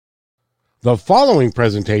The following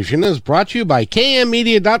presentation is brought to you by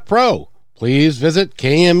kmmedia.pro. Please visit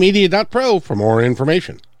kmmedia.pro for more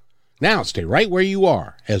information. Now stay right where you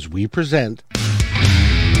are as we present.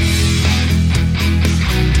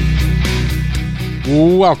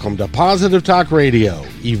 Welcome to Positive Talk Radio,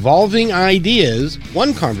 evolving ideas,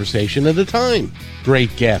 one conversation at a time.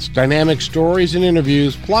 Great guests, dynamic stories and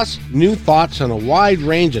interviews, plus new thoughts on a wide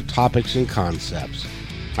range of topics and concepts.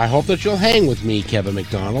 I hope that you'll hang with me, Kevin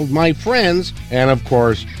McDonald, my friends, and of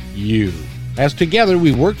course, you. As together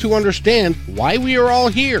we work to understand why we are all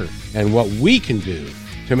here and what we can do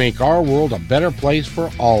to make our world a better place for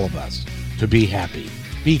all of us. To be happy,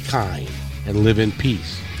 be kind, and live in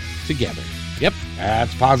peace together. Yep,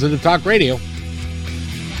 that's Positive Talk Radio.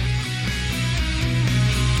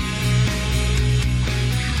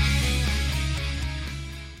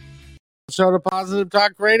 So to Positive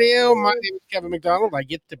Talk Radio, my name is Kevin McDonald. I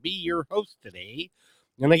get to be your host today,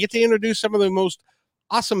 and I get to introduce some of the most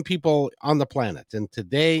awesome people on the planet. And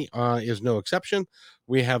today is no exception.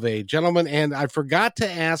 We have a gentleman, and I forgot to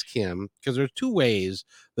ask him because there's two ways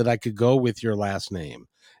that I could go with your last name.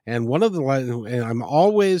 And one of the, and I'm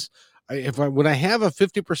always, when I have a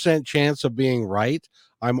 50% chance of being right,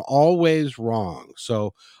 I'm always wrong.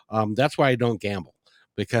 So that's why I don't gamble,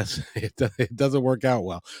 because it doesn't work out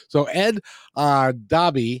well. So Ed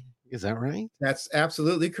Dobby, is that right? That's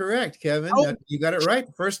absolutely correct, Kevin. Oh. You got it right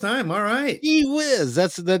the first time. All right. Gee whiz.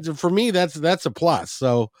 That's for me, that's a plus.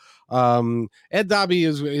 So Ed Dobby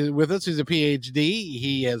is with us. He's a PhD.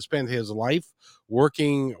 He has spent his life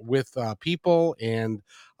working with people and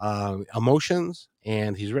emotions,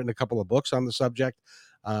 and he's written a couple of books on the subject.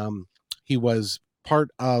 He was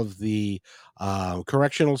part of the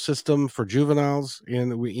correctional system for juveniles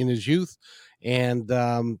in his youth,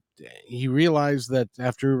 and he realized that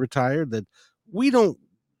after he retired that we don't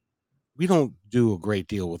do a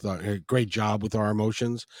great job with our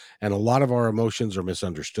emotions, and a lot of our emotions are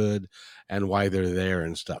misunderstood and why they're there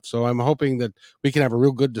and stuff. So I'm hoping that we can have a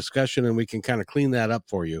real good discussion and we can kind of clean that up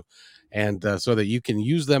for you, and so that you can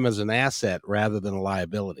use them as an asset rather than a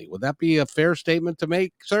liability. Would that be a fair statement to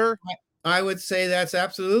make, sir? I would say that's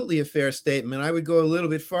absolutely a fair statement. I would go a little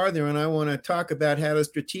bit farther, and I want to talk about how to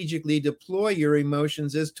strategically deploy your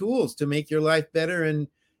emotions as tools to make your life better and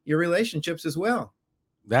your relationships as well.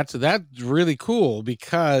 That's really cool,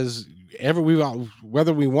 because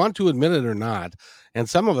whether we want to admit it or not, and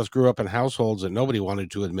some of us grew up in households that nobody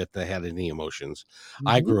wanted to admit they had any emotions. Mm-hmm.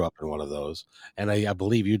 I grew up in one of those, and I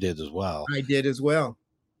believe you did as well. I did as well.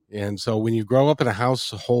 And so when you grow up in a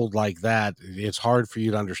household like that, it's hard for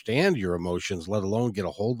you to understand your emotions, let alone get a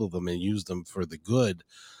hold of them and use them for the good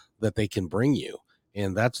that they can bring you.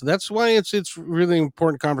 And that's why it's really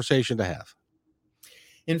important conversation to have.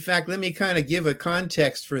 In fact, let me kind of give a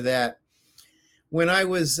context for that. When I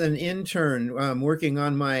was an intern working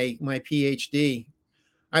on my PhD,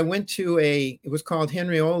 I went to it was called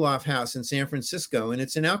Henry Olaf House in San Francisco, and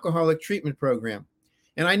it's an alcoholic treatment program.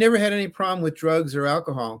 And I never had any problem with drugs or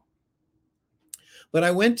alcohol. But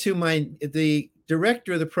I went to the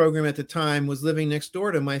director of the program at the time was living next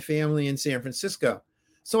door to my family in San Francisco.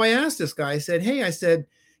 So I asked this guy, I said,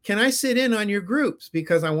 can I sit in on your groups?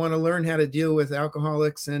 Because I want to learn how to deal with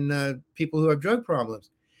alcoholics and people who have drug problems.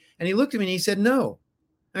 And he looked at me and he said, no.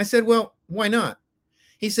 I said, well, why not?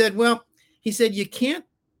 He said, you can't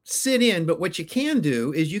sit in, but what you can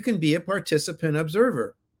do is you can be a participant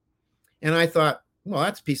observer. And I thought, well,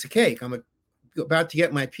 that's a piece of cake. I'm about to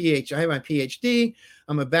get my PhD. I have my PhD.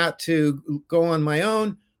 I'm about to go on my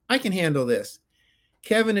own. I can handle this.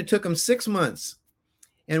 Kevin, it took them 6 months.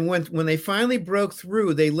 And when they finally broke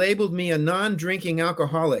through, they labeled me a non-drinking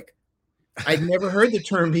alcoholic. I'd never heard the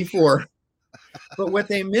term before. But what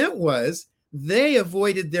they meant was they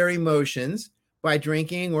avoided their emotions by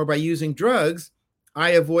drinking or by using drugs.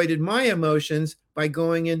 I avoided my emotions by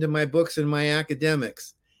going into my books and my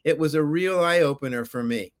academics. It was a real eye-opener for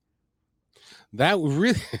me. That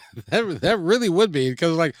really would be,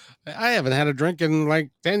 because like I haven't had a drink in like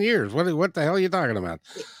 10 years. What the hell are you talking about?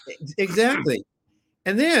 Exactly.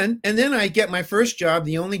 And then I get my first job,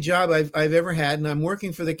 the only job I've ever had, and I'm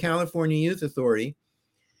working for the California Youth Authority.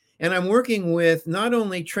 And I'm working with not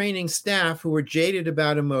only training staff who are jaded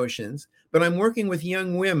about emotions, but I'm working with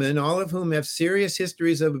young women, all of whom have serious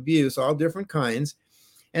histories of abuse, all different kinds.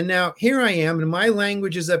 And now here I am, and my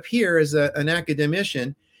language is up here as an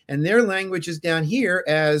academician, and their language is down here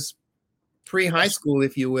as pre-high school,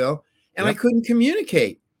 if you will. And yep. I couldn't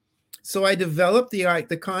communicate. So I developed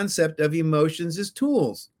the concept of emotions as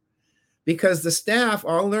tools, because the staff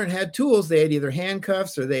all had tools. They had either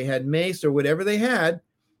handcuffs or they had mace or whatever they had,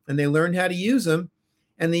 and they learned how to use them.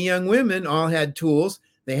 And the young women all had tools.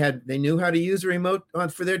 They knew how to use a remote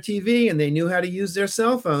for their TV, and they knew how to use their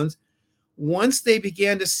cell phones. Once they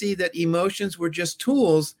began to see that emotions were just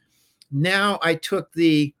tools, now I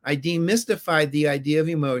demystified the idea of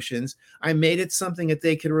emotions. I made it something that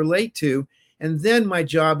they could relate to. And then my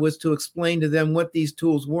job was to explain to them what these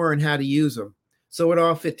tools were and how to use them. So it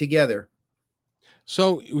all fit together.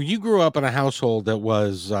 So you grew up in a household that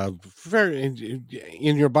was very,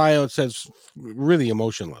 in your bio, it says really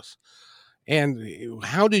emotionless. And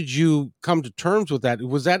how did you come to terms with that?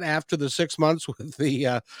 Was that after the 6 months with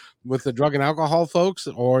the drug and alcohol folks,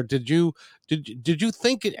 or did you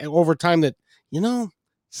think over time that,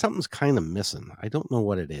 something's kind of missing? I don't know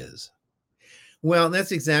what it is. Well,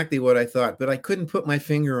 that's exactly what I thought, but I couldn't put my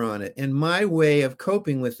finger on it. And my way of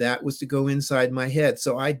coping with that was to go inside my head.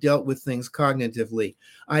 So I dealt with things cognitively.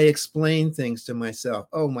 I explained things to myself.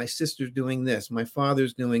 Oh, my sister's doing this. My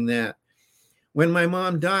father's doing that. When my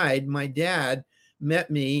mom died, my dad met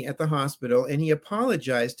me at the hospital and he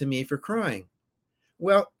apologized to me for crying.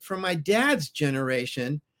 Well, for my dad's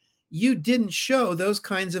generation, you didn't show those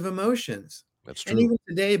kinds of emotions. That's true. And even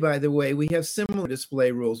today, by the way, we have similar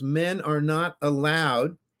display rules. Men are not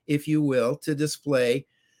allowed, if you will, to display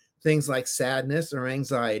things like sadness or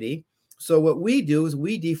anxiety. So what we do is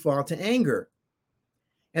we default to anger.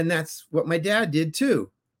 And that's what my dad did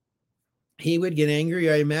too. He would get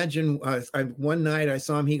angry. I imagine one night I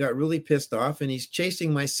saw him, he got really pissed off and he's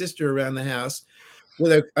chasing my sister around the house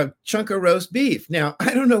with a chunk of roast beef. Now,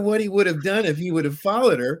 I don't know what he would have done if he would have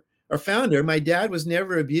followed her or found her. My dad was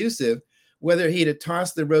never abusive. Whether he'd have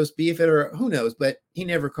tossed the roast beef at her, who knows, but he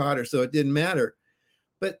never caught her, so it didn't matter.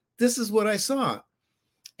 But this is what I saw.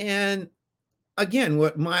 And again,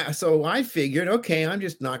 so I figured, okay, I'm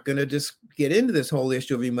just not going to just get into this whole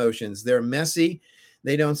issue of emotions. They're messy.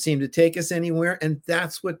 They don't seem to take us anywhere. And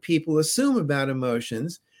that's what people assume about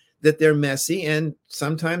emotions, that they're messy. And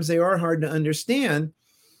sometimes they are hard to understand.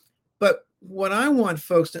 But what I want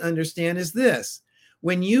folks to understand is this: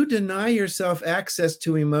 when you deny yourself access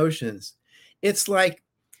to emotions, it's like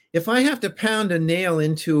if I have to pound a nail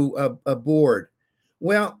into a board,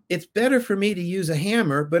 well, it's better for me to use a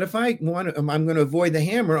hammer, but if I'm going to avoid the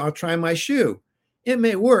hammer, I'll try my shoe. It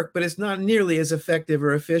may work, but it's not nearly as effective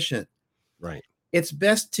or efficient. Right. It's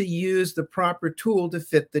best to use the proper tool to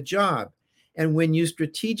fit the job. And when you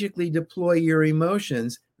strategically deploy your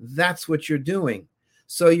emotions, that's what you're doing.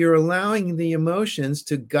 So you're allowing the emotions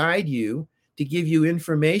to guide you, to give you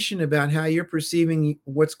information about how you're perceiving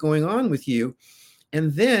what's going on with you,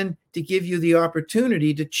 and then to give you the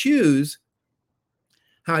opportunity to choose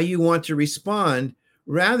how you want to respond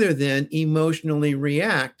rather than emotionally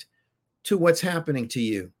react to what's happening to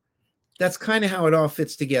you. That's kind of how it all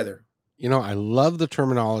fits together. I love the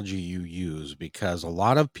terminology you use because a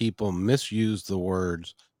lot of people misuse the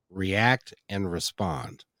words react and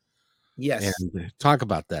respond. Yes. And talk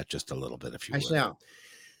about that just a little bit, if you would. I shall.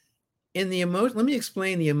 Let me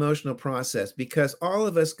explain the emotional process, because all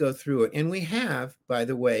of us go through it. And we have, by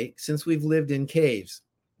the way, since we've lived in caves.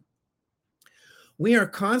 We are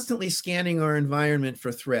constantly scanning our environment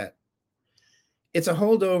for threat. It's a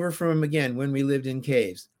holdover from, again, when we lived in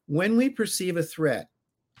caves. When we perceive a threat,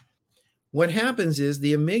 what happens is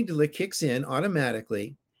the amygdala kicks in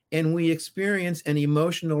automatically and we experience an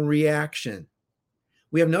emotional reaction.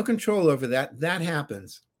 We have no control over that. That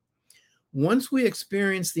happens. Once we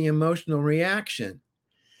experience the emotional reaction,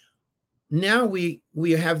 now we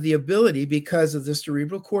have the ability, because of the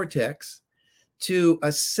cerebral cortex, to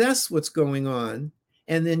assess what's going on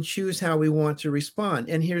and then choose how we want to respond.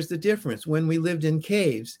 And here's the difference. When we lived in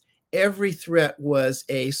caves, every threat was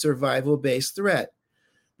a survival-based threat.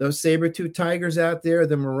 Those saber-toothed tigers out there,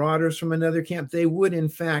 the marauders from another camp, they would in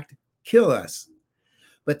fact kill us.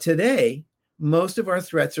 But today, most of our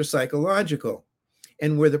threats are psychological.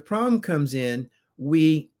 And where the problem comes in,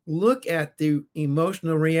 we look at the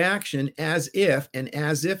emotional reaction as if, and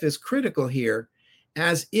as if is critical here,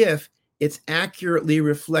 as if it's accurately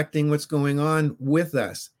reflecting what's going on with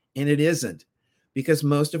us. And it isn't, because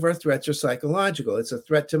most of our threats are psychological. It's a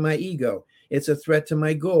threat to my ego. It's a threat to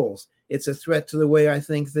my goals. It's a threat to the way I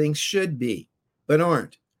think things should be, but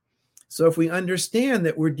aren't. So if we understand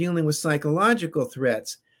that we're dealing with psychological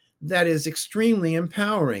threats, that is extremely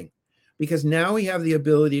empowering, because now we have the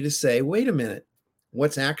ability to say, wait a minute,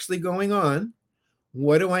 what's actually going on?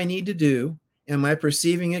 What do I need to do? Am I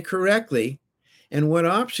perceiving it correctly? And what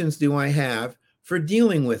options do I have for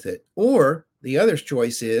dealing with it? Or the other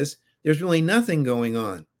choice is there's really nothing going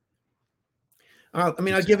on. I'll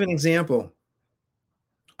give an example.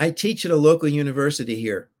 I teach at a local university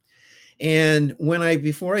here. And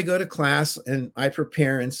before I go to class and I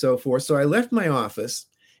prepare and so forth, so I left my office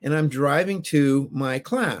and I'm driving to my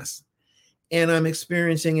class and I'm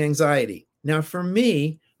experiencing anxiety. Now, for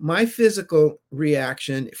me, my physical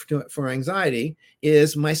reaction for anxiety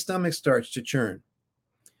is my stomach starts to churn.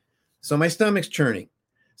 So my stomach's churning.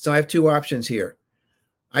 So I have two options here.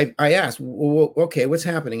 I asked, well, okay, what's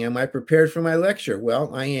happening? Am I prepared for my lecture?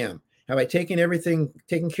 Well, I am. Have I taken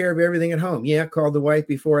care of everything at home? Yeah, called the wife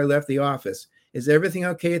before I left the office. Is everything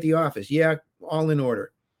okay at the office? Yeah, all in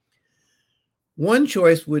order. One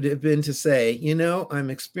choice would have been to say, I'm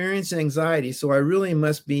experiencing anxiety, so I really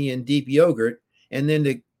must be in deep yogurt, and then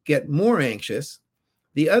to get more anxious.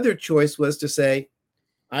 The other choice was to say,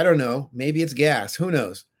 I don't know, maybe it's gas, who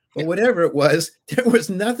knows? But whatever it was, there was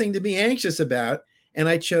nothing to be anxious about, and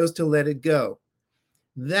I chose to let it go.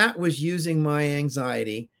 That was using my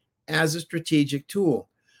anxiety as a strategic tool,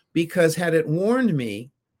 because had it warned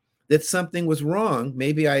me that something was wrong,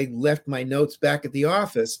 maybe I left my notes back at the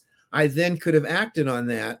office, I then could have acted on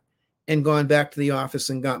that and gone back to the office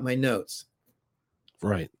and got my notes.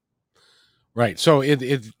 Right. So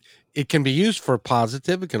it can be used for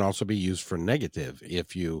positive. It can also be used for negative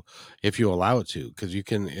if you allow it to, because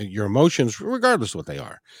your emotions, regardless of what they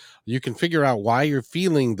are, you can figure out why you're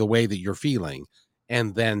feeling the way that you're feeling,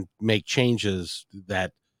 and then make changes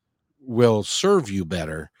that will serve you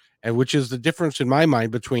better. And which is the difference in my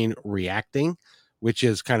mind between reacting, which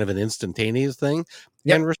is kind of an instantaneous thing,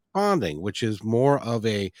 and responding, which is more of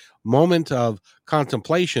a moment of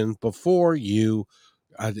contemplation before you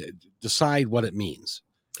decide what it means.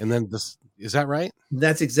 And then is that right?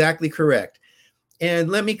 That's exactly correct. And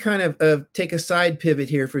let me kind of take a side pivot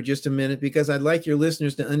here for just a minute, because I'd like your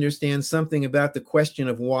listeners to understand something about the question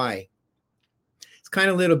of why. It's kind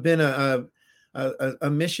of been a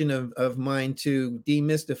mission of mine to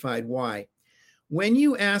demystify why. When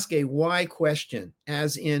you ask a why question,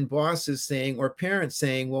 as in bosses saying or parents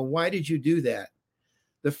saying, well, why did you do that?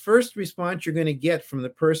 The first response you're going to get from the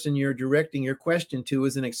person you're directing your question to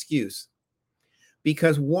is an excuse.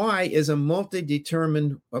 Because why is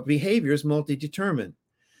behavior is multi-determined.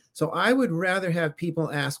 So I would rather have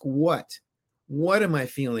people ask what. What am I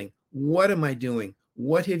feeling? What am I doing?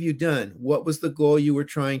 What have you done? What was the goal you were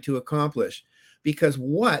trying to accomplish? Because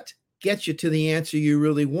what gets you to the answer you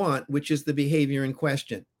really want, which is the behavior in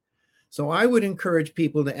question. So I would encourage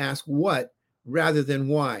people to ask what rather than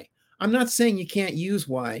why. I'm not saying you can't use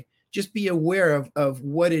why. Just be aware of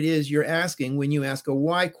what it is you're asking when you ask a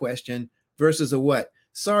why question versus a what.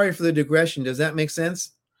 Sorry for the digression. Does that make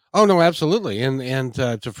sense? Oh no, absolutely. And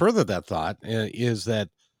to further that thought is that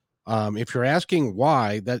if you're asking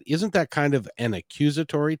why, that isn't that kind of an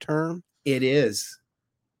accusatory term? It is.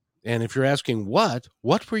 And if you're asking what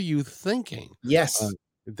were you thinking? Yes.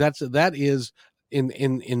 That is in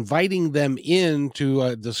inviting them into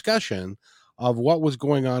a discussion of what was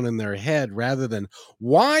going on in their head, rather than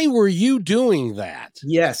why were you doing that?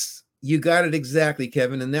 Yes, you got it exactly,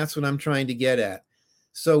 Kevin. And that's what I'm trying to get at.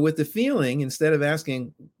 So with the feeling, instead of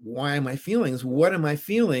asking, why am I feeling, is what am I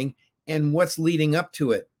feeling and what's leading up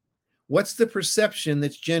to it? What's the perception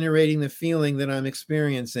that's generating the feeling that I'm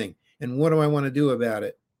experiencing? And what do I want to do about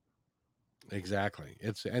it? Exactly.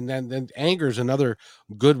 And then anger is another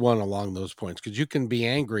good one along those points, because you can be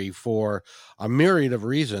angry for a myriad of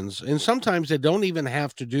reasons, and sometimes they don't even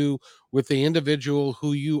have to do with the individual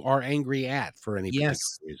who you are angry at for any particular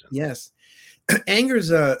reason. Yes. Anger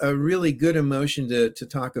is a really good emotion to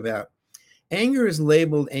talk about. Anger is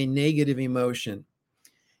labeled a negative emotion.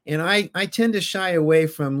 And I tend to shy away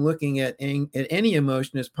from looking at any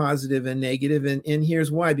emotion as positive and negative. And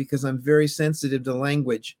here's why, because I'm very sensitive to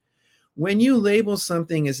language. When you label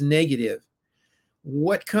something as negative,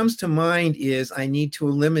 what comes to mind is I need to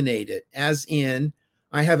eliminate it, as in,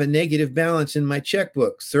 I have a negative balance in my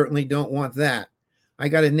checkbook. Certainly don't want that. I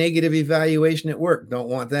got a negative evaluation at work. Don't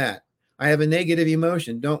want that. I have a negative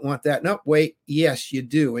emotion. Don't want that. Nope, wait. Yes, you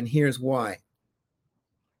do. And here's why.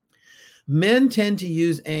 Men tend to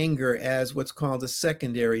use anger as what's called a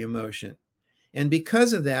secondary emotion. And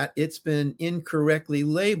because of that, it's been incorrectly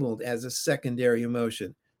labeled as a secondary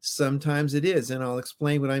emotion. Sometimes it is, and I'll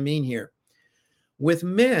explain what I mean here. With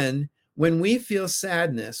men, when we feel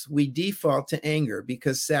sadness, we default to anger,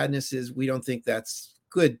 because sadness is, we don't think that's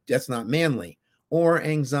good, that's not manly, or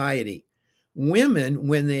anxiety. Women,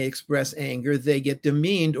 when they express anger, they get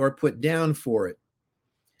demeaned or put down for it.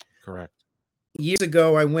 Correct. Years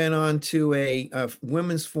ago, I went on to a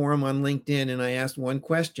women's forum on LinkedIn, and I asked one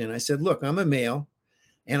question. I said, look, I'm a male,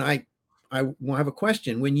 and I have a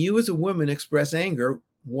question. When you as a woman express anger,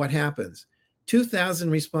 what happens?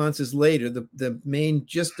 2,000 responses later, the main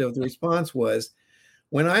gist of the response was,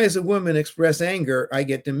 when I as a woman express anger, I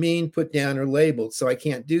get demeaned, put down, or labeled, so I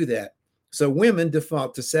can't do that. So women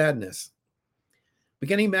default to sadness. But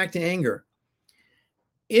getting back to anger,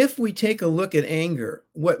 if we take a look at anger,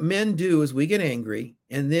 what men do is we get angry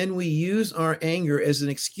and then we use our anger as an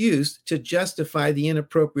excuse to justify the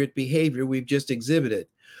inappropriate behavior we've just exhibited.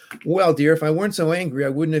 Well, dear, if I weren't so angry, I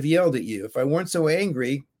wouldn't have yelled at you. If I weren't so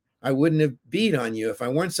angry, I wouldn't have beat on you. If I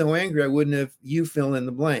weren't so angry, I wouldn't have you fill in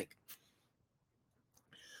the blank.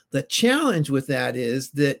 The challenge with that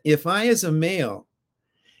is that if I, as a male,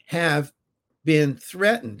 have been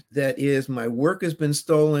threatened, that is, my work has been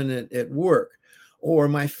stolen at work, or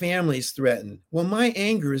my family's threatened, well, my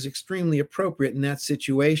anger is extremely appropriate in that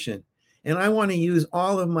situation. And I want to use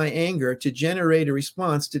all of my anger to generate a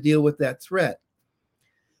response to deal with that threat.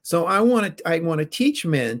 So I want to teach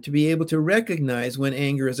men to be able to recognize when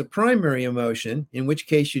anger is a primary emotion, in which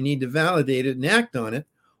case you need to validate it and act on it,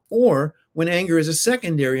 or when anger is a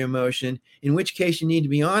secondary emotion, in which case you need to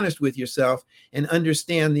be honest with yourself and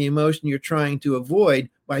understand the emotion you're trying to avoid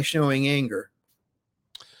by showing anger.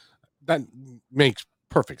 That makes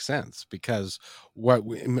perfect sense, because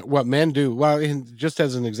what men do, well, just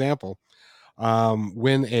as an example,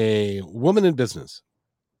 when a woman in business,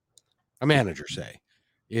 a manager, say,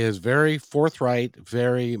 is very forthright,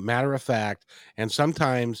 very matter of fact, and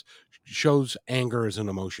sometimes shows anger as an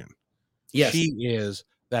emotion. Yes. She is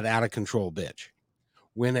that out of control bitch.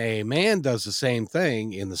 When a man does the same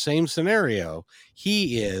thing in the same scenario,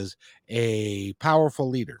 he is a powerful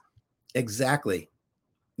leader. Exactly.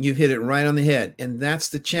 You've hit it right on the head. And that's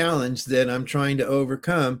the challenge that I'm trying to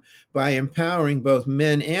overcome by empowering both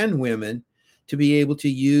men and women to be able to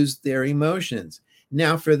use their emotions.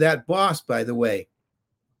 Now, for that boss, by the way,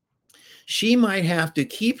 she might have to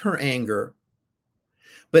keep her anger,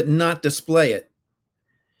 but not display it.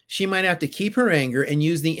 She might have to keep her anger and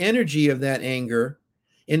use the energy of that anger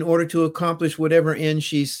in order to accomplish whatever end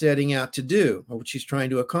she's setting out to do, or what she's trying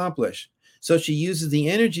to accomplish. So she uses the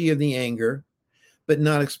energy of the anger, but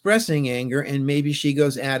not expressing anger, and maybe she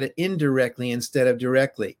goes at it indirectly instead of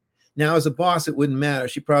directly. Now, as a boss, it wouldn't matter.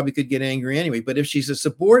 She probably could get angry anyway. But if she's a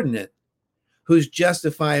subordinate who's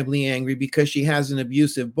justifiably angry because she has an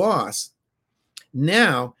abusive boss,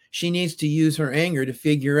 now she needs to use her anger to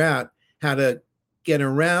figure out how to get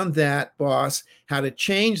around that boss, how to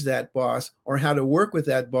change that boss, or how to work with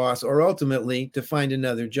that boss, or ultimately to find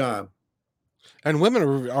another job. And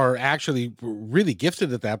women are actually really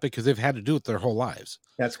gifted at that because they've had to do it their whole lives.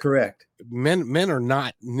 That's correct. Men are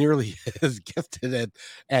not nearly as gifted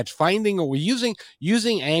at finding or using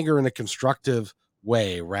anger in a constructive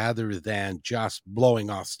way rather than just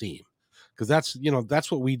blowing off steam. Because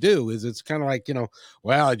that's what we do. Is it's kind of like,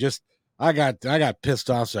 well, I got pissed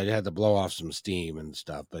off, so I had to blow off some steam and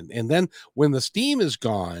stuff. And then when the steam is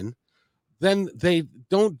gone, then they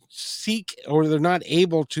don't seek, or they're not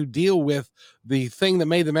able to deal with the thing that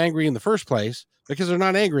made them angry in the first place, because they're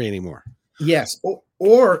not angry anymore. Yes.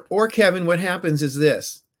 Or Kevin, what happens is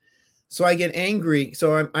this. So I get angry.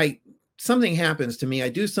 So something happens to me. I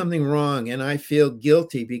do something wrong and I feel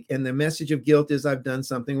guilty. And the message of guilt is I've done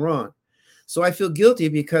something wrong. So I feel guilty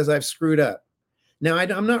because I've screwed up. Now,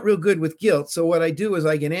 I'm not real good with guilt. So what I do is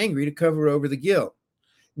I get angry to cover over the guilt.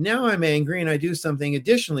 Now I'm angry and I do something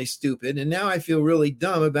additionally stupid. And now I feel really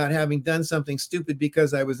dumb about having done something stupid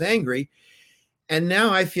because I was angry. And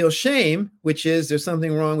now I feel shame, which is there's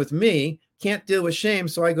something wrong with me. Can't deal with shame.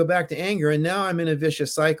 So I go back to anger. And now I'm in a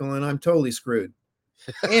vicious cycle and I'm totally screwed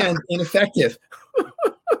and ineffective.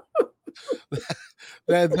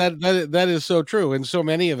 That is so true. And so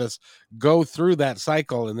many of us go through that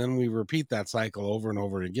cycle, and then we repeat that cycle over and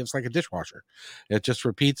over. It gets like a dishwasher. It just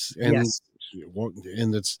repeats. And yes.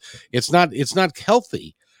 And it's not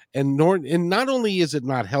healthy, and not only is it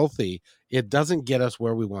not healthy, it doesn't get us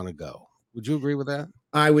where we want to go. Would you agree with that?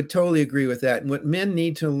 I would totally agree with that. And what men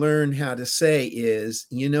need to learn how to say is,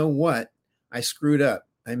 you know what? I screwed up.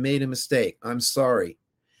 I made a mistake. I'm sorry.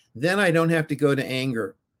 Then I don't have to go to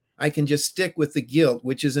anger. I can just stick with the guilt,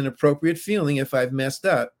 which is an appropriate feeling if I've messed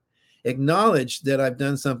up. Acknowledge that I've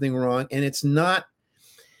done something wrong, and it's not.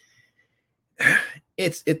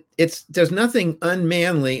 There's nothing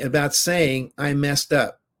unmanly about saying I messed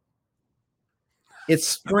up. It's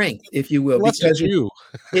strength, if you will, because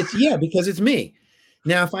because it's me.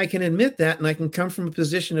 Now, if I can admit that and I can come from a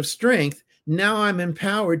position of strength, now I'm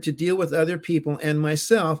empowered to deal with other people and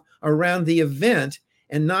myself around the event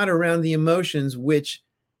and not around the emotions which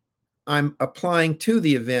I'm applying to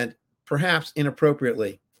the event, perhaps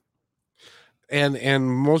inappropriately. And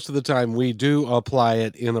most of the time we do apply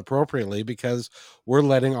it inappropriately because we're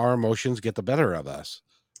letting our emotions get the better of us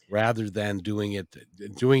rather than doing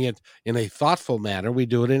it in a thoughtful manner. We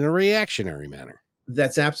do it in a reactionary manner.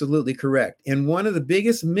 That's absolutely correct. And one of the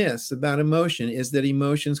biggest myths about emotion is that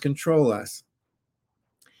emotions control us.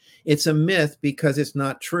 It's a myth because it's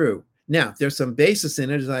not true. Now, there's some basis in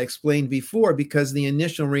it, as I explained before, because the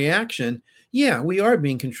initial reaction, yeah, we are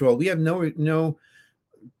being controlled. We have no,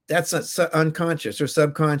 that's not unconscious or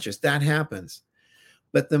subconscious. That happens.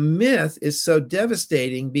 But the myth is so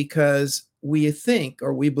devastating because we think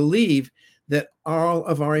or we believe that all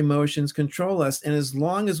of our emotions control us. And as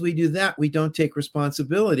long as we do that, we don't take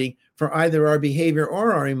responsibility for either our behavior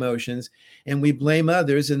or our emotions, and we blame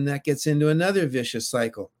others, and that gets into another vicious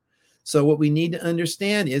cycle. So, what we need to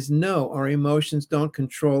understand is no, our emotions don't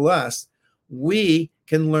control us. We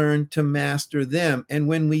can learn to master them. And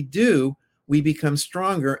when we do, we become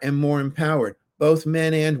stronger and more empowered, both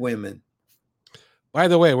men and women. By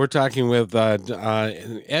the way, we're talking with Ed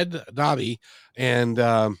Dobby,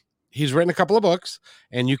 and he's written a couple of books,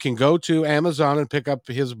 and you can go to Amazon and pick up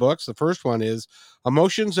his books. The first one is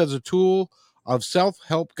Emotions as a Tool of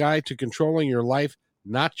Self-Help Guide to Controlling Your Life,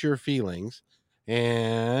 Not Your Feelings. And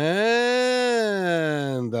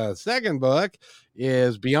the second book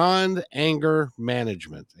is Beyond Anger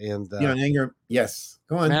Management. And Beyond anger, yes.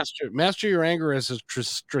 Go on. Master Your Anger as a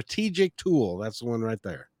strategic tool. That's the one right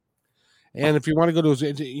there. And if you want to go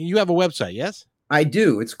to, you have a website, yes? I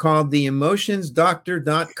do. It's called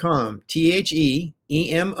theemotionsdoctor.com.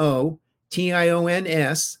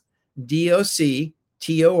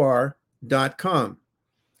 TheEmotionsDoctor.com.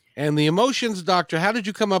 And the Emotions Doctor, how did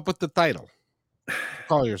you come up with the title?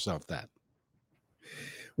 Call yourself that.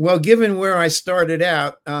 Well, given where I started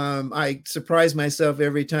out, I surprise myself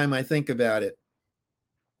every time I think about it.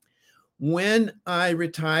 When I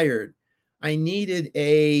retired, I needed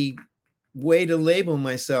a way to label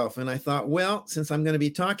myself. And I thought, well, since I'm going to be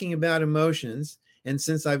talking about emotions, and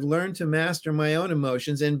since I've learned to master my own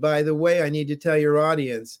emotions, and by the way, I need to tell your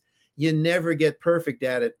audience, you never get perfect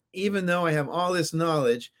at it. Even though I have all this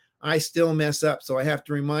knowledge, I still mess up. So I have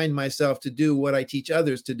to remind myself to do what I teach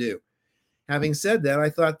others to do. Having said that, I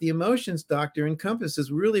thought the Emotions Doctor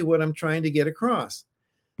encompasses really what I'm trying to get across.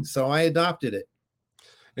 So I adopted it.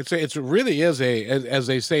 It's really is as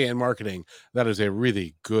they say in marketing, that is a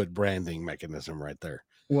really good branding mechanism right there.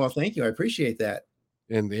 Well, thank you. I appreciate that.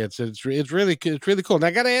 And it's really cool. And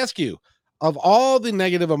I got to ask you, of all the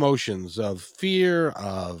negative emotions of fear,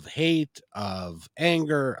 of hate, of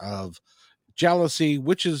anger, of jealousy,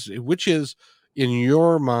 which is in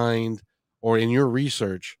your mind or in your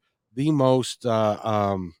research the most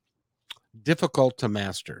difficult to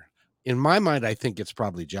master? In my mind, I think it's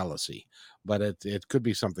probably jealousy, but it could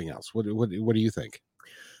be something else. What do you think?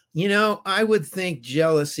 You know, I would think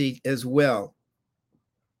jealousy as well.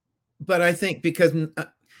 But I think because,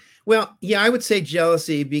 well, yeah, I would say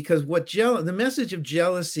jealousy because the message of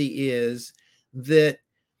jealousy is that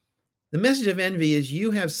the message of envy is you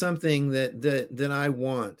have something that I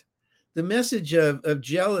want. The message of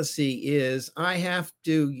jealousy is I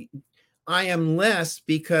am less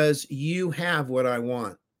because you have what I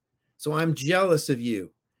want. So I'm jealous of you.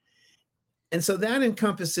 And so that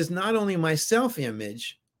encompasses not only my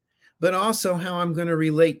self-image, but also how I'm going to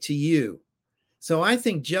relate to you. So I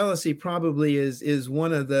think jealousy probably is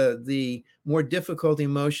one of the more difficult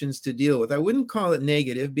emotions to deal with. I wouldn't call it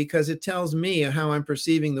negative because it tells me how I'm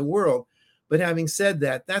perceiving the world. But having said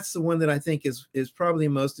that, that's the one that I think is probably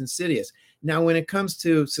most insidious. Now, when it comes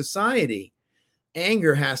to society,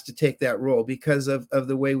 anger has to take that role because of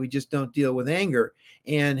the way we just don't deal with anger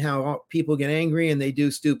and how people get angry and they do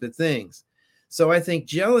stupid things. So I think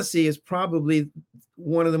jealousy is probably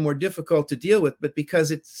one of the more difficult to deal with, but because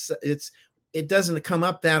it doesn't come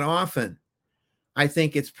up that often, I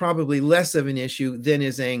think it's probably less of an issue than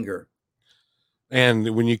is anger.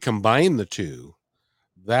 And when you combine the two,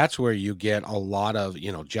 that's where you get a lot of,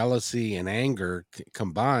 jealousy and anger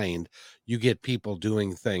combined. You get people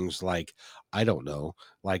doing things like, I don't know,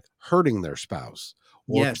 like hurting their spouse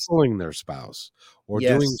or Yes. killing their spouse or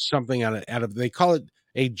Yes. doing something out of, they call it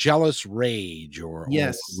a jealous rage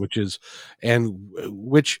Yes. which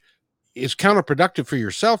is counterproductive for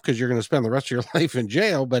yourself because you're going to spend the rest of your life in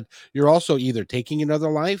jail, but you're also either taking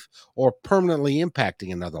another life or permanently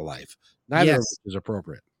impacting another life. Neither of Yes. which is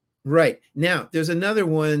appropriate. Right. Now, there's another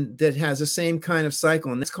one that has the same kind of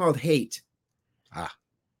cycle, and it's called hate.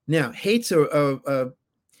 Now, hate's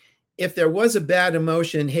if there was a bad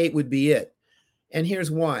emotion, hate would be it. And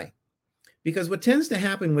here's why. Because what tends to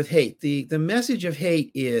happen with hate, the message of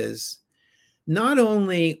hate is not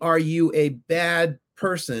only are you a bad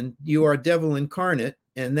person, you are devil incarnate,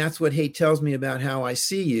 and that's what hate tells me about how I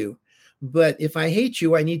see you. But if I hate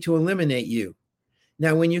you, I need to eliminate you.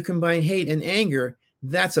 Now, when you combine hate and anger,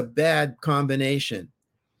 that's a bad combination.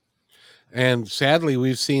 And sadly,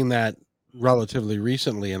 we've seen that relatively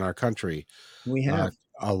recently in our country. We uh, have.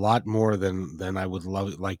 a lot more than I would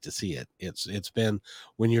like to see it. It's been,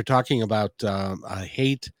 when you're talking about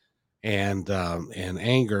hate and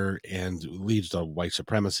anger, and leads to white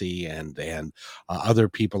supremacy, and other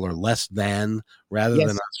people are less than, rather than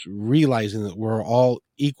Yes. us realizing that we're all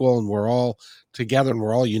equal and we're all together and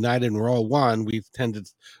we're all united and we're all one. We've tended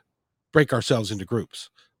to break ourselves into groups.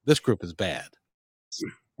 This group is bad.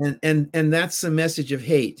 And that's the message of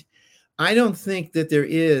hate. I don't think that there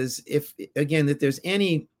is, if again, that there's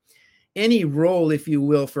any role, if you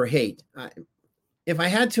will, for hate. If I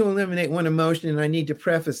had to eliminate one emotion, and I need to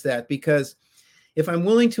preface that, because if I'm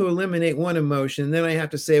willing to eliminate one emotion, then I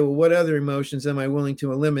have to say, well, what other emotions am I willing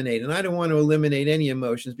to eliminate? And I don't want to eliminate any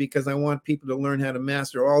emotions, because I want people to learn how to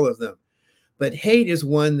master all of them. But hate is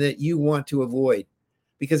one that you want to avoid,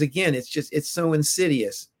 because again, it's so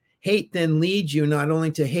insidious. Hate then leads you not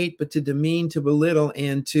only to hate, but to demean, to belittle,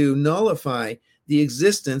 and to nullify the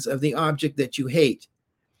existence of the object that you hate.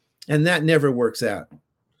 And that never works out.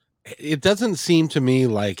 It doesn't seem to me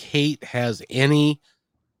like hate has any,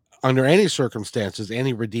 under any circumstances,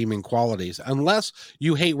 any redeeming qualities, unless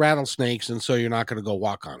you hate rattlesnakes and so you're not going to go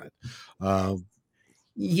walk on it.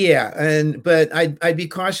 Yeah, but I'd be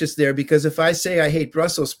cautious there, because if I say I hate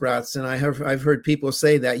Brussels sprouts, and I've heard people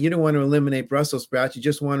say that, you don't want to eliminate Brussels sprouts, you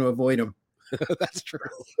just want to avoid them. That's true.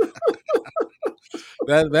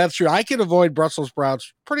 That's true. I can avoid Brussels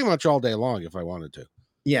sprouts pretty much all day long if I wanted to.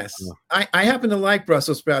 Yes. I happen to like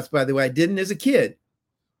Brussels sprouts, by the way. I didn't as a kid.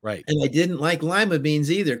 Right. And I didn't like lima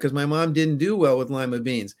beans either, because my mom didn't do well with lima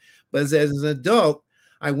beans. But as an adult,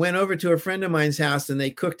 I went over to a friend of mine's house and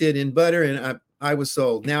they cooked it in butter, and I was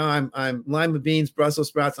sold. Now I'm lima beans, Brussels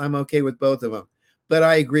sprouts, I'm okay with both of them. But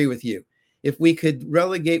I agree with you. If we could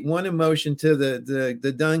relegate one emotion to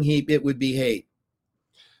the dung heap, it would be hate.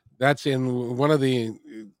 That's in one of the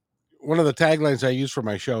taglines I use for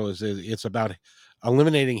my show. Is it's about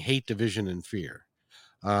eliminating hate, division, and fear.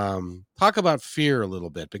 Talk about fear a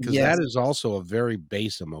little bit, because Yes. that is also a very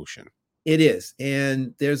base emotion. It is.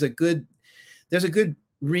 And there's a good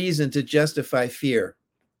reason to justify fear.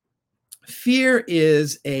 Fear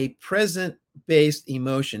is a present-based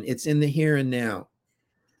emotion. It's in the here and now.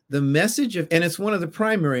 The message of, and it's one of the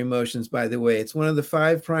primary emotions, by the way. It's one of the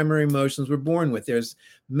 5 primary emotions we're born with. There's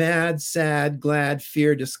mad, sad, glad,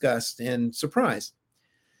 fear, disgust, and surprise.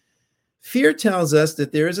 Fear tells us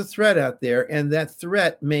that there is a threat out there, and that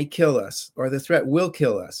threat may kill us, or the threat will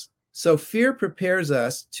kill us. So fear prepares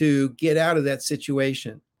us to get out of that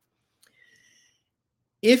situation.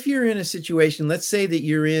 If you're in a situation, let's say that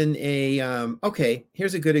you're in a, okay,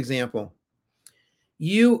 here's a good example.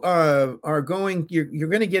 You are going, you're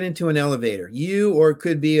going to get into an elevator. You, or it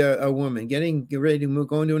could be a woman get ready to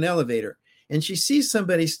go into an elevator, and she sees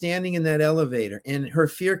somebody standing in that elevator, and her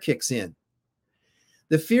fear kicks in.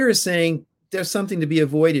 The fear is saying there's something to be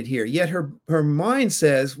avoided here. Yet her mind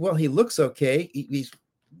says, well, he looks okay.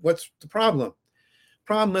 What's the problem?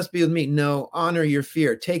 Problem must be with me. No, honor your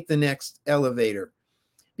fear. Take the next elevator.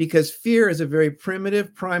 Because fear is a very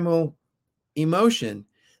primitive, primal emotion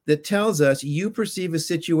that tells us you perceive a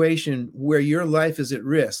situation where your life is at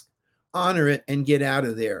risk. Honor it and get out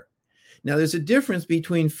of there. Now, there's a difference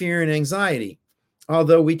between fear and anxiety,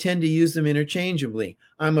 although we tend to use them interchangeably.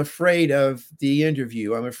 I'm afraid of the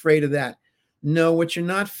interview. I'm afraid of that. No, what you're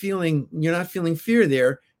not feeling fear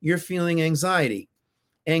there. You're feeling anxiety.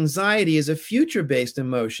 Anxiety is a future-based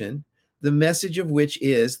emotion, the message of which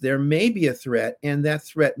is there may be a threat, and that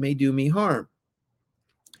threat may do me harm.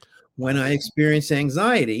 When I experience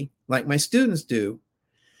anxiety, like my students do,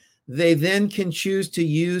 they then can choose to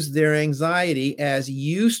use their anxiety as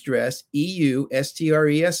eustress,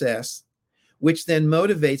 EUSTRESS, which then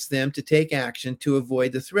motivates them to take action to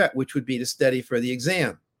avoid the threat, which would be to study for the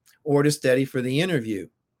exam or to study for the interview.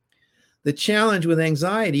 The challenge with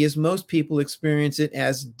anxiety is most people experience it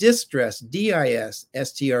as distress, DISSTRESS,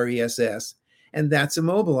 and that's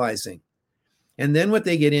immobilizing. And then what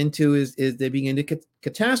they get into is they begin to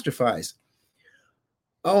catastrophize.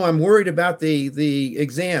 Oh, I'm worried about the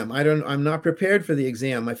exam. I'm not prepared for the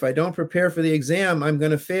exam. If I don't prepare for the exam, I'm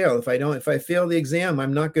going to fail. If I fail the exam,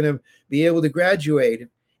 I'm not going to be able to graduate.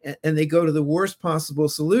 And they go to the worst possible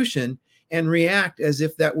solution and react as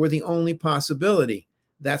if that were the only possibility.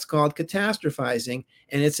 That's called catastrophizing,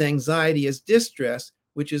 and it's anxiety as distress,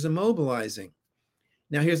 which is immobilizing.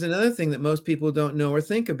 Now, here's another thing that most people don't know or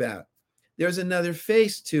think about. There's another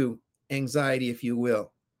face to anxiety, if you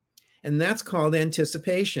will, and that's called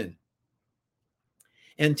anticipation.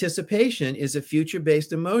 Anticipation is a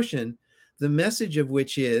future-based emotion, the message of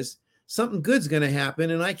which is something good's going to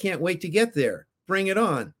happen, and I can't wait to get there. Bring it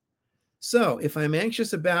on. So if I'm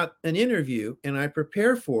anxious about an interview and I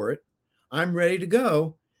prepare for it, I'm ready to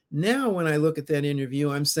go. Now, when I look at that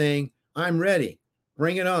interview, I'm saying, I'm ready.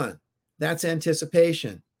 Bring it on. That's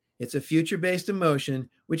anticipation. It's a future based emotion,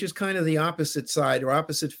 which is kind of the opposite side or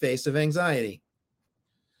opposite face of anxiety.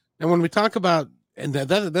 And when we talk about, and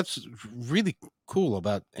that's really cool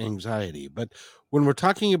about anxiety, but when we're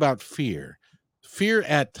talking about fear, fear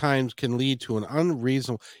at times can lead to an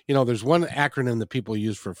unreasonable, there's one acronym that people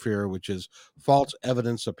use for fear, which is false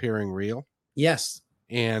evidence appearing real. Yes.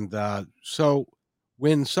 And so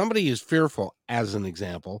when somebody is fearful, as an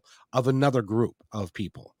example, of another group of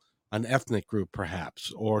people, an ethnic group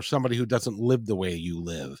perhaps, or somebody who doesn't live the way you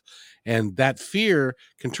live, and that fear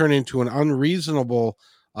can turn into an unreasonable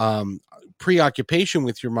preoccupation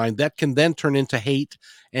with your mind that can then turn into hate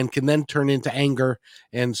and can then turn into anger.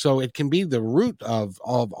 And so it can be the root of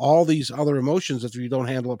all these other emotions if you don't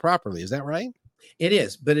handle it properly. Is that right? It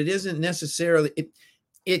is, but it isn't necessarily,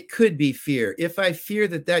 it could be fear. If I fear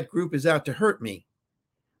that that group is out to hurt me,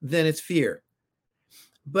 then it's fear.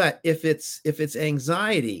 But if it's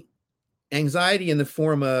anxiety in the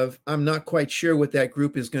form of, I'm not quite sure what that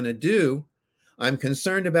group is going to do, I'm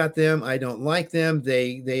concerned about them, I don't like them,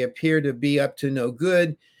 they appear to be up to no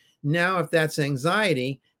good. Now if that's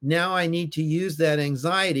anxiety, now I need to use that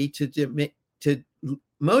anxiety to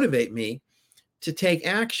motivate me to take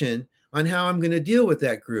action on how I'm going to deal with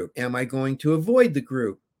that group. Am I going to avoid the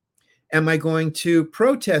group? Am I going to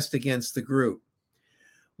protest against the group?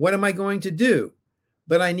 What am I going to do?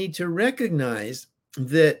 But I need to recognize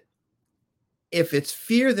that if it's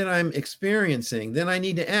fear that I'm experiencing, then I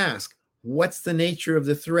need to ask, what's the nature of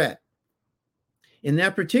the threat? In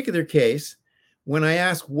that particular case, when I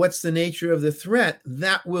ask what's the nature of the threat,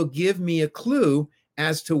 that will give me a clue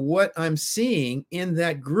as to what I'm seeing in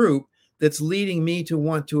that group that's leading me to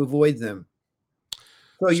want to avoid them.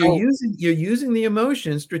 So you're using the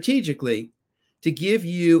emotion strategically to give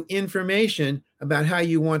you information about how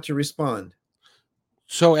you want to respond.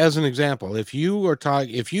 So as an example, if you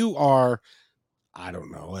are, I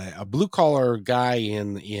don't know, a blue collar guy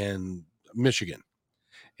in Michigan,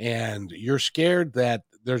 and you're scared that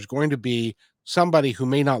there's going to be somebody who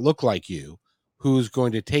may not look like you who's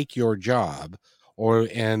going to take your job,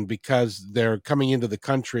 and because they're coming into the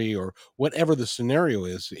country or whatever the scenario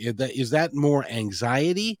is that more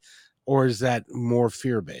anxiety or is that more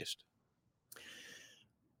fear-based?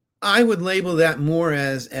 I would label that more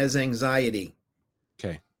as anxiety.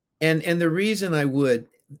 Okay. And the reason I would,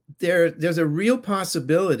 there's a real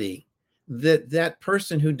possibility that that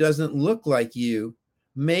person who doesn't look like you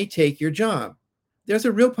may take your job. There's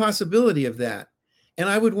a real possibility of that. And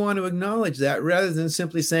I would want to acknowledge that rather than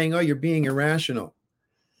simply saying, oh, you're being irrational.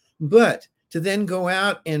 But to then go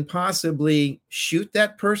out and possibly shoot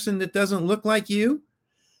that person that doesn't look like you,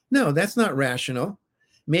 no, that's not rational.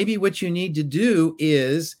 Maybe what you need to do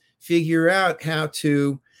is figure out how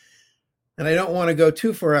to, and I don't want to go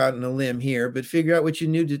too far out on a limb here, but figure out what you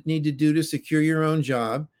need to do to secure your own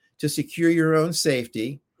job, to secure your own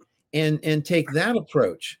safety, and take that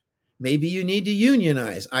approach. Maybe you need to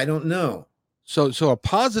unionize. I don't know. So a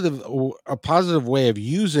positive way of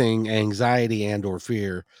using anxiety and or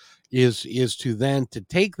fear is to then to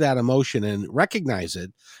take that emotion and recognize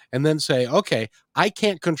it and then say, okay, I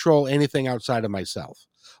can't control anything outside of myself,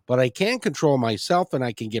 but I can control myself and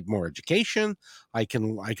I can get more education. I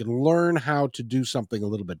can learn how to do something a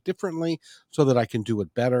little bit differently so that I can do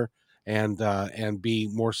it better and be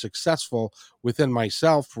more successful within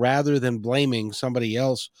myself rather than blaming somebody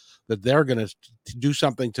else that they're going to do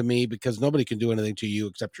something to me because nobody can do anything to you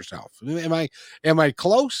except yourself. Am I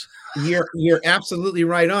close? You're absolutely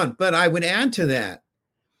right on. But I would add to that,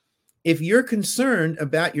 if you're concerned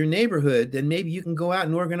about your neighborhood, then maybe you can go out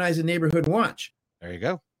and organize a neighborhood watch. There you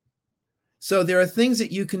go. So there are things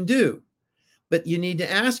that you can do, but you need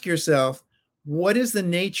to ask yourself, what is the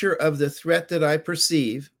nature of the threat that I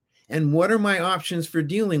perceive? And what are my options for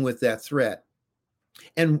dealing with that threat?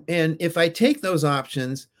 And if I take those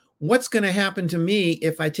options, what's going to happen to me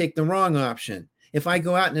if I take the wrong option? If I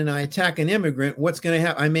go out and I attack an immigrant, what's going to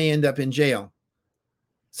happen? I may end up in jail.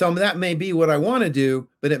 So that may be what I want to do,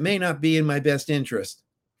 but it may not be in my best interest.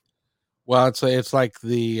 Well, it's like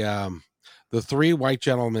the three white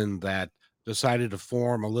gentlemen that decided to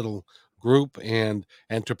form a little group and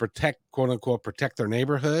to protect, quote unquote, protect their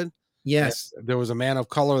neighborhood. Yes. And there was a man of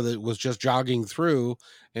color that was just jogging through,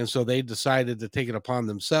 and so they decided to take it upon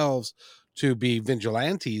themselves to be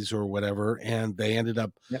vigilantes or whatever, and they ended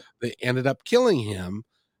up killing him.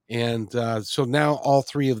 And so now all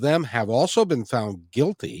three of them have also been found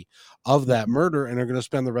guilty of that murder and are going to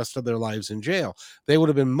spend the rest of their lives in jail. They would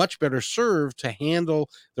have been much better served to handle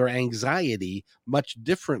their anxiety much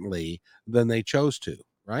differently than they chose to,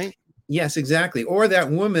 right? Yes, exactly. Or that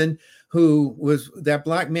woman that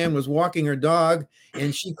black man was walking her dog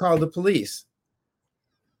and she called the police.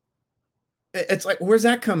 It's like, where's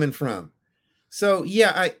that coming from? So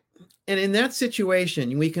yeah, and in that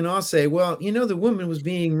situation, we can all say, well, the woman was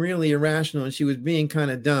being really irrational and she was being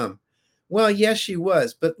kind of dumb. Well, yes, she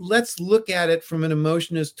was, but let's look at it from an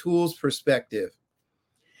emotionist tools perspective.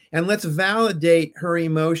 And let's validate her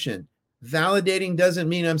emotion. Validating doesn't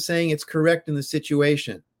mean I'm saying it's correct in the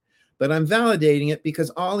situation, but I'm validating it because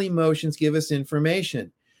all emotions give us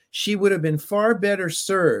information. She would have been far better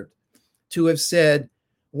served to have said,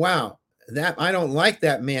 wow, that I don't like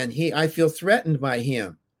that man. I feel threatened by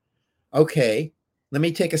him. Okay, let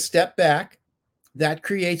me take a step back. That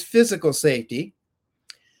creates physical safety.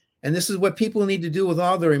 And this is what people need to do with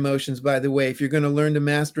all their emotions, by the way, if you're going to learn to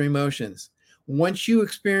master emotions. Once you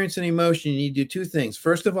experience an emotion, you need to do two things.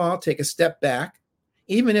 First of all, take a step back,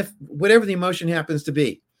 even if whatever the emotion happens to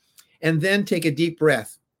be, and then take a deep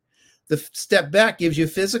breath. The step back gives you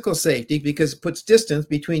physical safety because it puts distance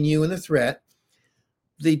between you and the threat.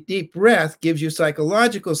 The deep breath gives you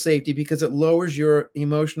psychological safety because it lowers your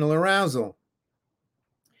emotional arousal.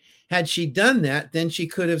 Had she done that, then she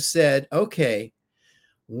could have said, okay,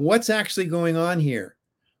 what's actually going on here?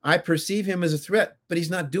 I perceive him as a threat, but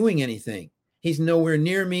he's not doing anything. He's nowhere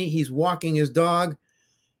near me. He's walking his dog.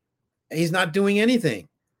 He's not doing anything.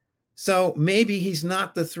 So maybe he's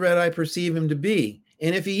not the threat I perceive him to be.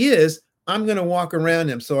 And if he is, I'm going to walk around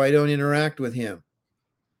him so I don't interact with him.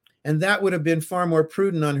 And that would have been far more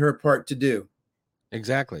prudent on her part to do.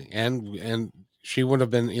 Exactly. And she would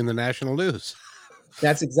have been in the national news.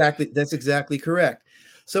 That's exactly correct.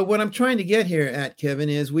 So what I'm trying to get here at, Kevin,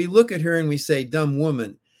 is we look at her and we say, dumb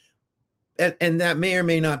woman. And that may or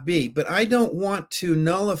may not be, but I don't want to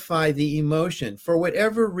nullify the emotion. For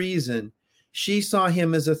whatever reason, she saw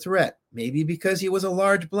him as a threat. Maybe because he was a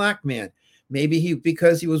large black man. Maybe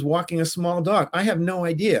because he was walking a small dog. I have no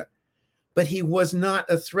idea. But he was not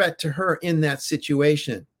a threat to her in that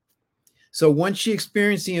situation. So once she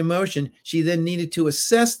experienced the emotion, she then needed to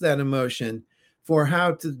assess that emotion for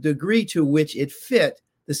the degree to which it fit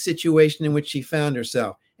the situation in which she found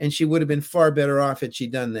herself. And she would have been far better off had she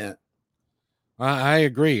done that. I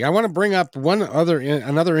agree. I want to bring up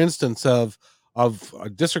another instance of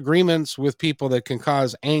disagreements with people that can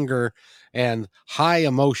cause anger and high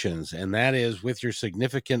emotions, and that is with your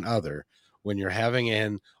significant other when you're having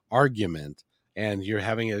an argument and you're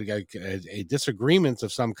having a disagreement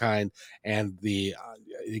of some kind, and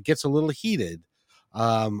it gets a little heated.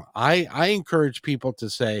 I encourage people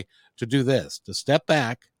to do this, to step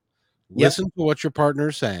back, listen to what your partner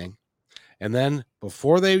is saying, and then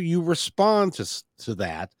before you respond to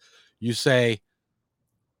that, you say,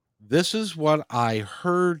 this is what I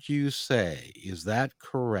heard you say. Is that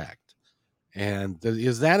correct? And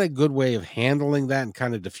is that a good way of handling that and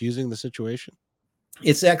kind of diffusing the situation?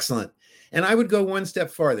 It's excellent. And I would go one step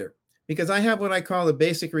farther because I have what I call a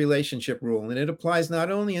basic relationship rule, and it applies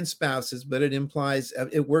not only in spouses, but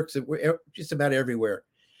it works just about everywhere.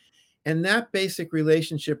 And that basic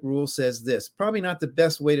relationship rule says this, probably not the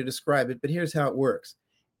best way to describe it, but here's how it works.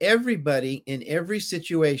 Everybody in every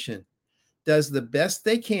situation does the best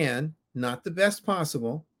they can, not the best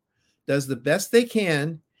possible, does the best they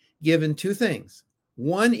can given two things.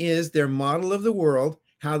 One is their model of the world,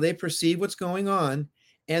 how they perceive what's going on,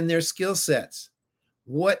 and their skill sets.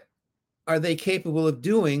 What are they capable of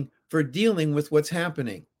doing for dealing with what's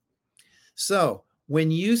happening? So when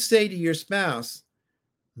you say to your spouse,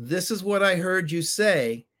 this is what I heard you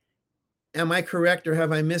say, am I correct or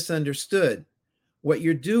have I misunderstood? What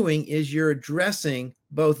you're doing is you're addressing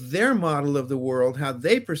both their model of the world, how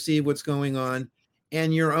they perceive what's going on,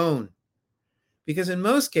 and your own. Because in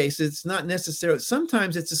most cases, it's not necessarily,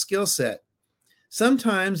 sometimes it's a skill set.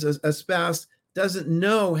 Sometimes a spouse doesn't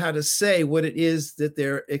know how to say what it is that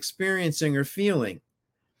they're experiencing or feeling.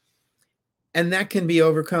 And that can be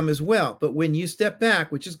overcome as well. But when you step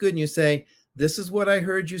back, which is good, and you say, this is what I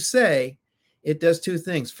heard you say, it does two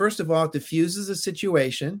things. First of all, it diffuses the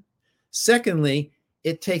situation. Secondly,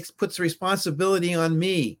 it puts responsibility on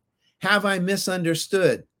me. Have I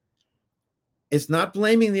misunderstood? It's not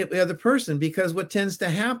blaming the other person, because what tends to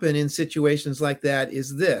happen in situations like that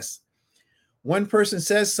is this. One person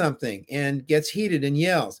says something and gets heated and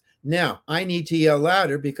yells. Now, I need to yell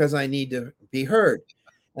louder because I need to be heard.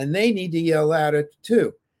 And they need to yell louder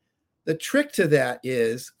too. The trick to that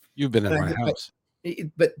is, you've been in my house.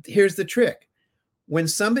 But here's the trick. When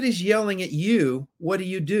somebody's yelling at you, what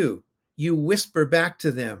do? You whisper back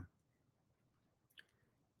to them.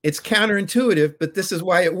 It's counterintuitive, but this is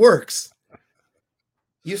why it works.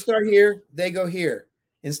 You start here, they go here.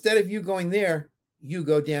 Instead of you going there, you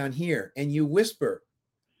go down here and you whisper.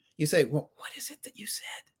 You say, well, what is it that you said?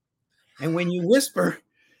 And when you whisper,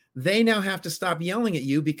 they now have to stop yelling at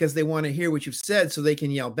you because they want to hear what you've said so they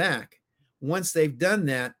can yell back. Once they've done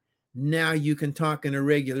that, now you can talk in a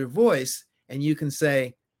regular voice and you can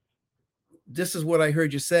say, this is what I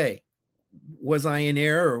heard you say. Was I in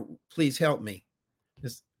error? Or please help me.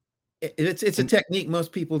 It's a technique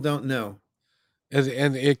most people don't know.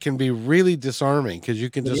 And it can be really disarming because you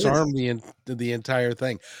can disarm the entire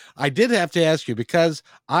thing. I did have to ask you because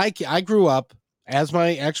I grew up, as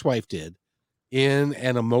my ex-wife did, in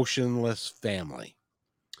an emotionless family.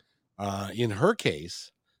 In her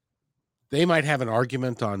case, they might have an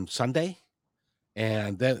argument on Sunday,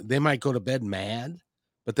 and then they might go to bed mad,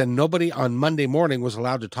 but then nobody on Monday morning was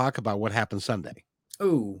allowed to talk about what happened Sunday.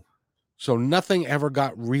 Oh, so nothing ever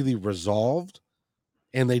got really resolved.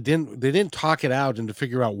 And they didn't talk it out and to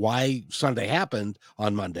figure out why Sunday happened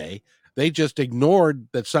on Monday. They just ignored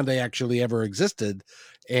that Sunday actually ever existed.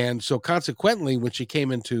 And so consequently, when she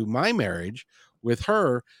came into my marriage with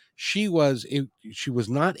her, she was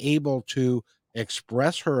not able to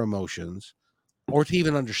express her emotions or to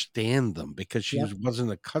even understand them because she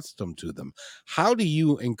wasn't accustomed to them. How do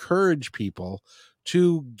you encourage people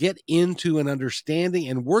to get into an understanding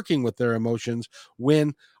and working with their emotions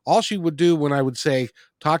when all she would do when I would say,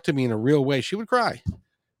 talk to me in a real way, she would cry.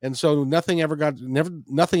 And so nothing ever got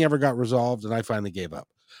resolved. And I finally gave up.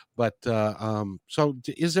 But so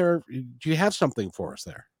do you have something for us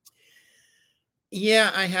there?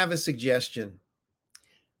 Yeah, I have a suggestion.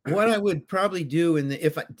 What I would probably do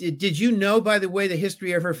did you know, by the way, the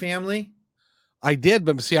history of her family? I did,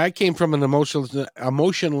 but see, I came from an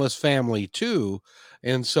emotionless family too.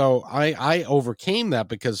 And so I overcame that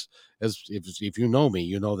because if you know me,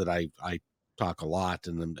 you know that I talk a lot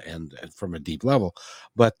and from a deep level,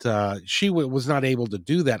 but she was not able to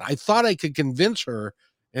do that. I thought I could convince her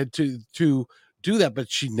to do that, but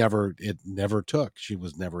it never took. She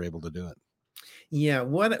was never able to do it. Yeah,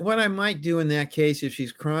 what I might do in that case if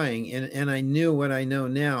she's crying and I knew what I know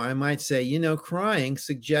now, I might say, crying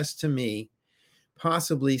suggests to me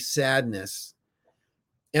possibly sadness.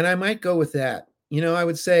 And I might go with that. I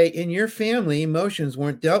would say in your family, emotions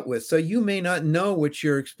weren't dealt with. So you may not know what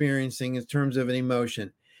you're experiencing in terms of an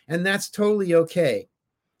emotion. And that's totally okay.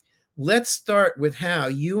 Let's start with how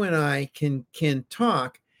you and I can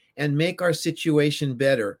talk and make our situation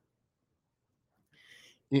better.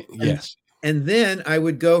 Yes. And then I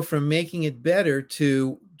would go from making it better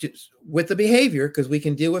to just with the behavior, because we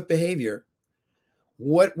can deal with behavior.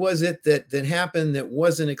 What was it that happened that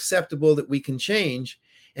wasn't acceptable that we can change?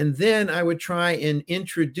 And then I would try and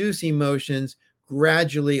introduce emotions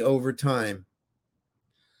gradually over time.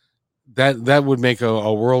 That would make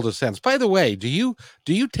a world of sense. By the way, do you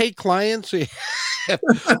take clients? I'm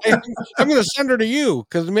going to send her to you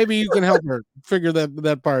because maybe you can help her figure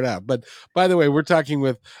that part out. But by the way, we're talking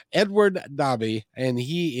with Edward Dobby, and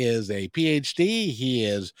he is a PhD. He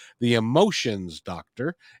is the emotions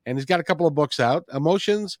doctor, and he's got a couple of books out: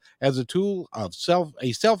 Emotions as a Tool of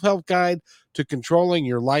a Self-Help Guide to Controlling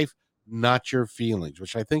Your Life, Not Your Feelings,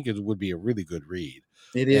 which I think would be a really good read.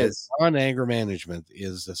 It is. On anger management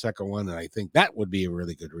is the second one, and I think that would be a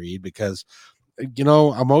really good read because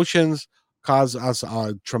emotions cause us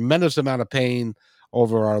a tremendous amount of pain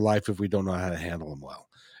over our life if we don't know how to handle them well.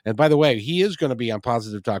 And by the way, he is going to be on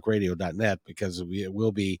positivetalkradio.net because it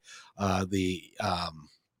will be the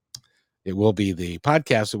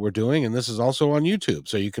podcast that we're doing, and this is also on YouTube,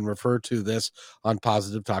 so you can refer to this on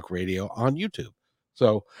Positive Talk Radio on YouTube.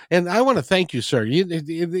 So, and I want to thank you, sir.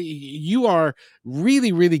 You are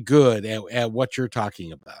really, really good at what you're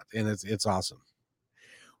talking about, and it's awesome.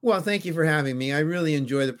 Well, thank you for having me. I really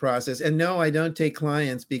enjoy the process. And no, I don't take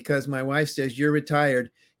clients because my wife says, you're retired.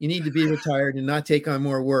 You need to be retired and not take on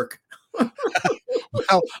more work.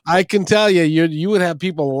 Well, I can tell you would have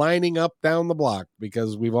people lining up down the block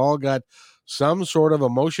because we've all got some sort of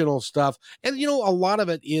emotional stuff. And, a lot of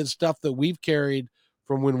it is stuff that we've carried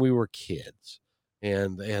from when we were kids.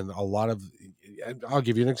 And a lot of, I'll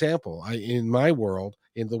give you an example. In my world,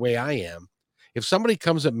 in the way I am, if somebody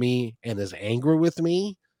comes at me and is angry with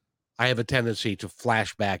me, I have a tendency to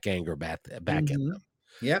flash back anger back at them.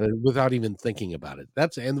 Yeah. Without even thinking about it.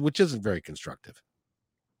 Which isn't very constructive.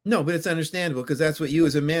 No, but it's understandable because that's what you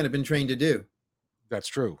as a man have been trained to do. That's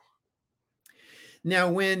true. Now,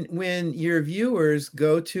 when your viewers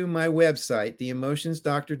go to my website,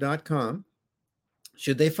 theemotionsdoctor.com,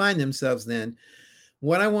 should they find themselves then,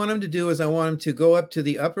 what I want them to do is I want them to go up to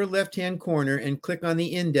the upper left-hand corner and click on the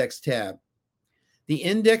index tab. The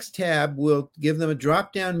index tab will give them a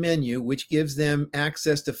drop-down menu, which gives them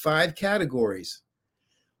access to 5 categories.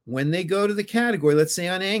 When they go to the category, let's say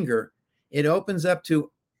on anger, it opens up to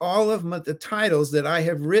all of the titles that I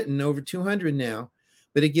have written, over 200 now,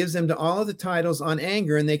 but it gives them to all of the titles on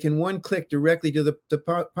anger, and they can one-click directly to the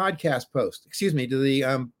podcast post, to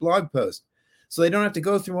the blog post. So they don't have to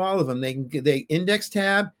go through all of them. They index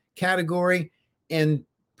tab, category, and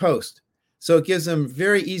post. So it gives them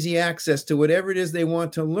very easy access to whatever it is they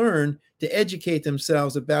want to learn to educate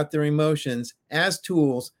themselves about their emotions as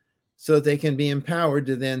tools, so that they can be empowered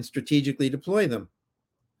to then strategically deploy them.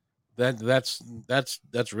 That's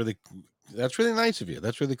really nice of you.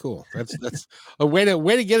 That's really cool. That's a way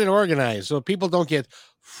to get it organized so people don't get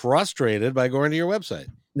frustrated by going to your website.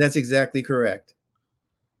 That's exactly correct.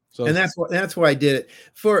 So, and that's why I did it.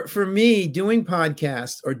 For me, doing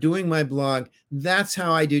podcasts or doing my blog, that's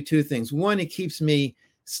how I do 2 things. One, it keeps me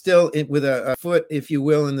still with a foot, if you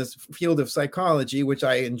will, in this field of psychology, which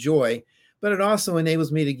I enjoy, but it also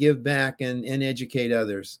enables me to give back and educate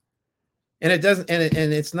others. And it doesn't, and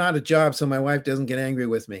it's not a job, so my wife doesn't get angry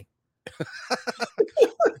with me.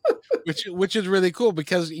 which is really cool,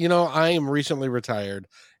 because I am recently retired,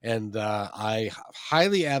 and I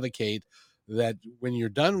highly advocate that when you're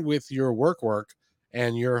done with your work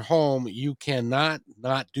and you're home, you cannot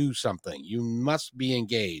not do something. You must be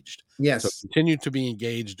engaged. Yes. So continue to be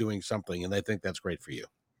engaged doing something, and I think that's great for you.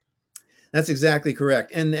 That's exactly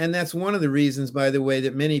correct. And that's one of the reasons, by the way,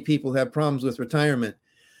 that many people have problems with retirement.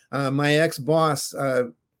 My ex-boss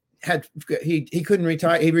he couldn't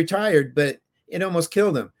retire. He retired, but it almost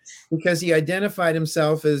killed him, because he identified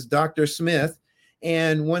himself as Dr. Smith.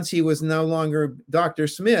 And once he was no longer Dr.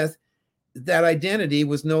 Smith, that identity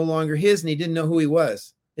was no longer his, and he didn't know who he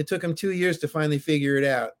was. It took him 2 years to finally figure it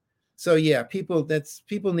out. So yeah, people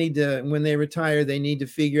need to, when they retire, they need to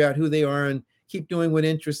figure out who they are and keep doing what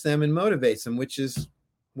interests them and motivates them, which is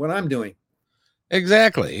what I'm doing.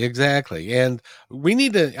 Exactly. And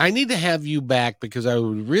I need to have you back, because I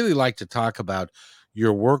would really like to talk about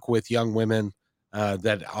your work with young women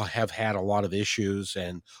that have had a lot of issues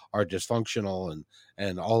and are dysfunctional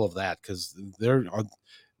and all of that, because there are,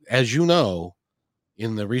 as you know,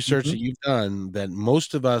 in the research that you've done, that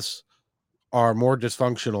most of us are more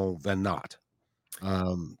dysfunctional than not.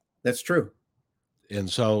 That's true. And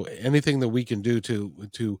so anything that we can do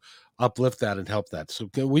to uplift that and help that. So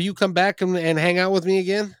will you come back and hang out with me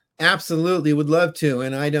again? Absolutely, would love to.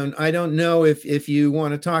 And I don't know if you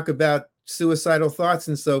want to talk about suicidal thoughts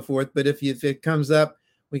and so forth, but if it comes up,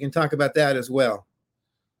 we can talk about that as well.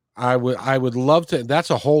 I would love to. That's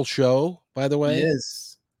a whole show, by the way. It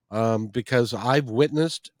is. Because I've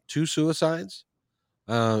witnessed 2 suicides,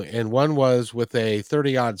 and one was with a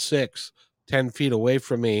 30-06, 10 feet away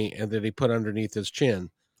from me, and that he put underneath his chin.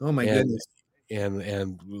 Oh my goodness!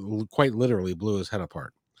 And quite literally blew his head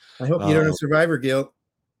apart. I hope you don't have survivor guilt.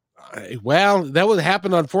 Well, that would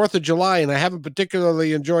happen on 4th of July, and I haven't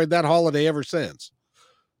particularly enjoyed that holiday ever since.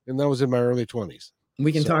 And that was in my early 20s.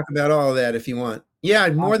 We can talk about all of that if you want. Yeah,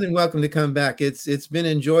 more than welcome to come back. It's been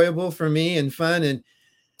enjoyable for me and fun. And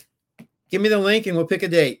give me the link and we'll pick a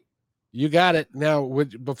date. You got it. Now,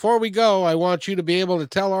 before we go, I want you to be able to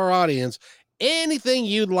tell our audience anything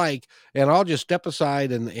you'd like, and I'll just step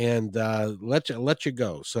aside and let you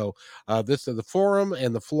go. So this is the forum,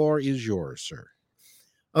 and the floor is yours, sir.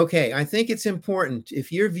 Okay, I think it's important, if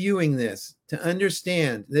you're viewing this, to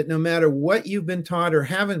understand that no matter what you've been taught or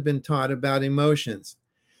haven't been taught about emotions,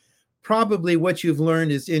 probably what you've learned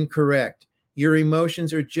is incorrect. Your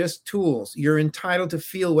emotions are just tools. You're entitled to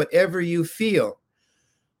feel whatever you feel.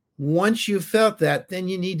 Once you've felt that, then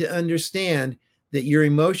you need to understand that your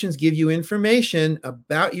emotions give you information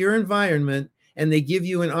about your environment, and they give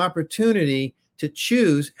you an opportunity to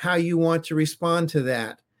choose how you want to respond to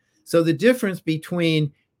that. So the difference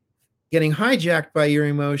between getting hijacked by your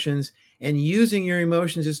emotions and using your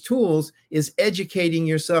emotions as tools is educating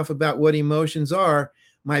yourself about what emotions are.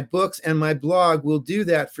 My books and my blog will do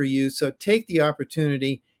that for you. So take the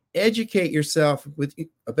opportunity, educate yourself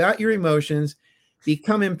about your emotions,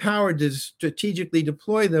 become empowered to strategically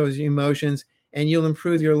deploy those emotions, and you'll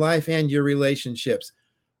improve your life and your relationships.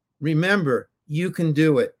 Remember, you can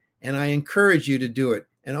do it, and I encourage you to do it,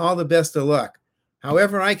 and all the best of luck.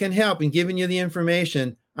 However I can help in giving you the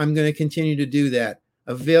information, I'm going to continue to do that.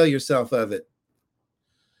 Avail yourself of it.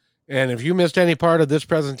 And if you missed any part of this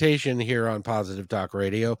presentation here on Positive Talk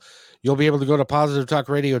Radio, you'll be able to go to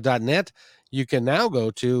positivetalkradio.net. You can now go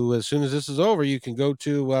to, as soon as this is over, you can go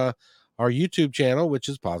to our YouTube channel, which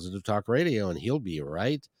is Positive Talk Radio, and he'll be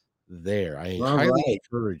right there. I highly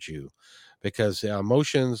encourage you, because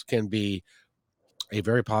emotions can be a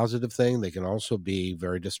very positive thing. They can also be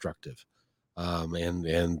very destructive.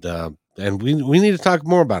 And we need to talk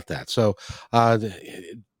more about that. So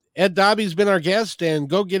Ed Dobby's been our guest, and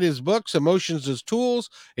go get his books, Emotions as Tools,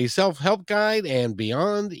 a self-help guide, and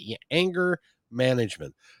Beyond Anger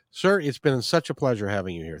Management. Sir, it's been such a pleasure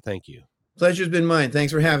having you here. Thank you. Pleasure's been mine.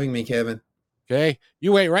 Thanks for having me, Kevin. Okay.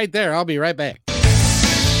 You wait right there. I'll be right back.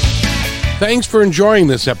 Thanks for enjoying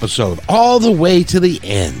this episode all the way to the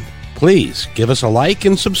end. Please give us a like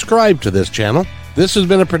and subscribe to this channel. This has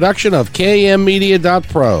been a production of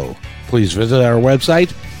kmmedia.pro. Please visit our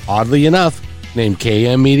website, oddly enough, named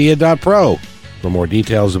kmmedia.pro, for more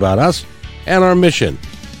details about us and our mission,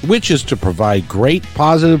 which is to provide great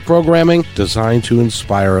positive programming designed to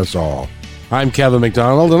inspire us all. I'm Kevin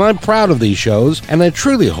McDonald, and I'm proud of these shows, and I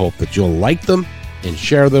truly hope that you'll like them and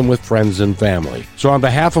share them with friends and family. So on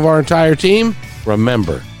behalf of our entire team,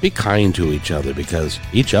 remember, be kind to each other, because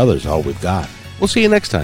each other's all we've got. We'll see you next time.